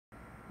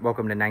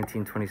Welcome to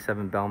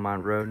 1927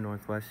 Belmont Road,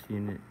 Northwest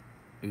Unit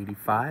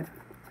 85.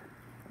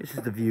 This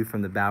is the view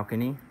from the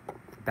balcony,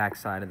 back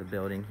side of the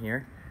building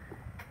here.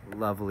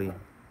 Lovely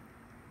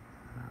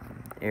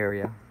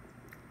area.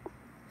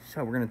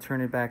 So we're gonna turn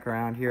it back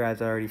around here.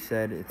 As I already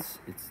said,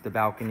 it's the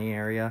balcony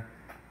area.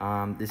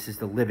 This is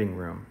the living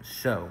room.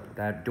 So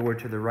that door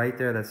to the right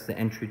there, that's the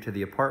entry to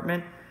the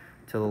apartment.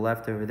 To the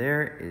left over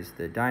there is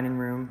the dining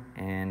room,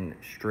 and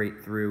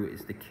straight through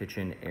is the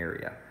kitchen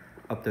area.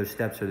 Up those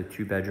steps are the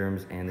 2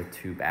 bedrooms and the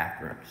 2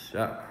 bathrooms.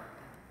 So,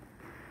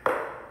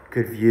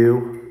 good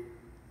view.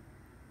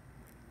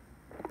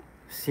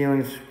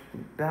 Ceiling's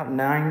about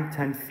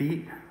 9-10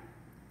 feet.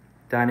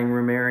 Dining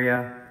room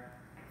area,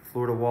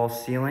 floor to wall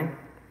ceiling.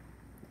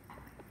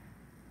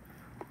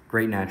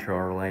 Great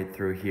natural light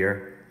through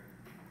here.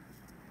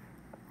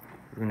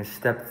 We're gonna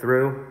step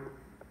through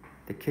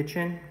the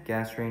kitchen,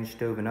 gas range,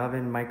 stove and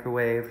oven,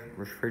 microwave,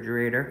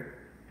 refrigerator,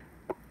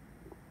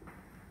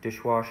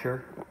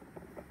 dishwasher,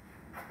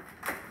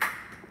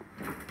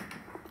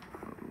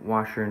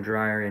 washer and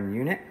dryer in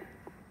unit.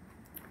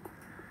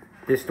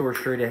 This door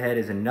straight ahead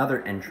is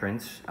another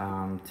entrance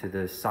to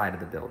the side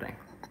of the building.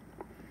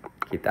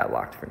 Keep that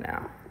locked for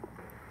now.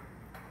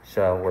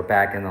 So we're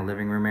back in the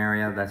living room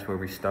area. That's where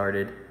we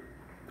started.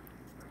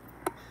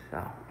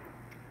 So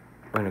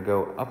we're gonna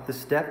go up the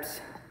steps.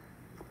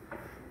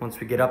 Once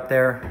we get up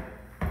there,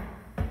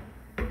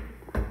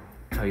 I'll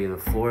tell you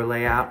the floor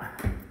layout.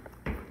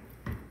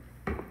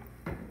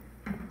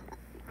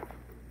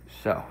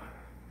 So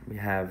we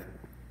have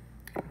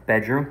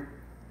bedroom,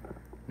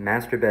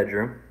 master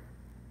bedroom,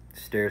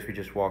 stairs we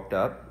just walked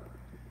up,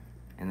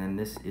 and then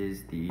this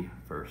is the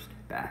first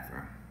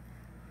bathroom.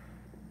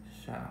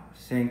 So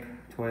sink,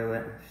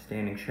 toilet,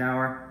 standing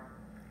shower.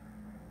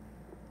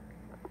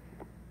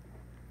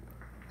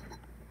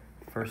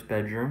 First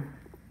bedroom.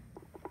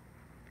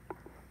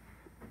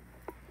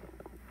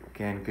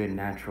 Again, good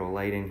natural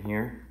light in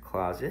here.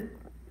 Closet.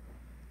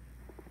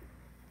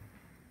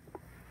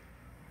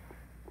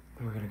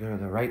 We're gonna go to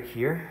the right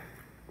here.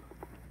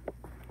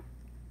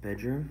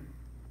 Bedroom.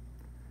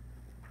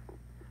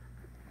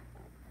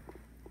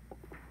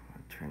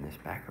 I'll turn this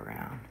back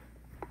around.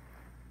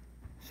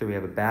 So we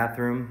have a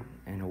bathroom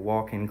and a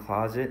walk-in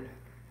closet,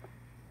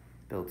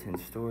 built-in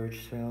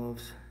storage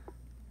shelves,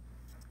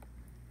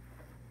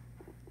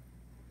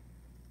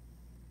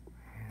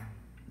 and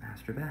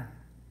master bath.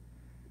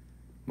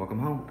 Welcome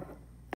home.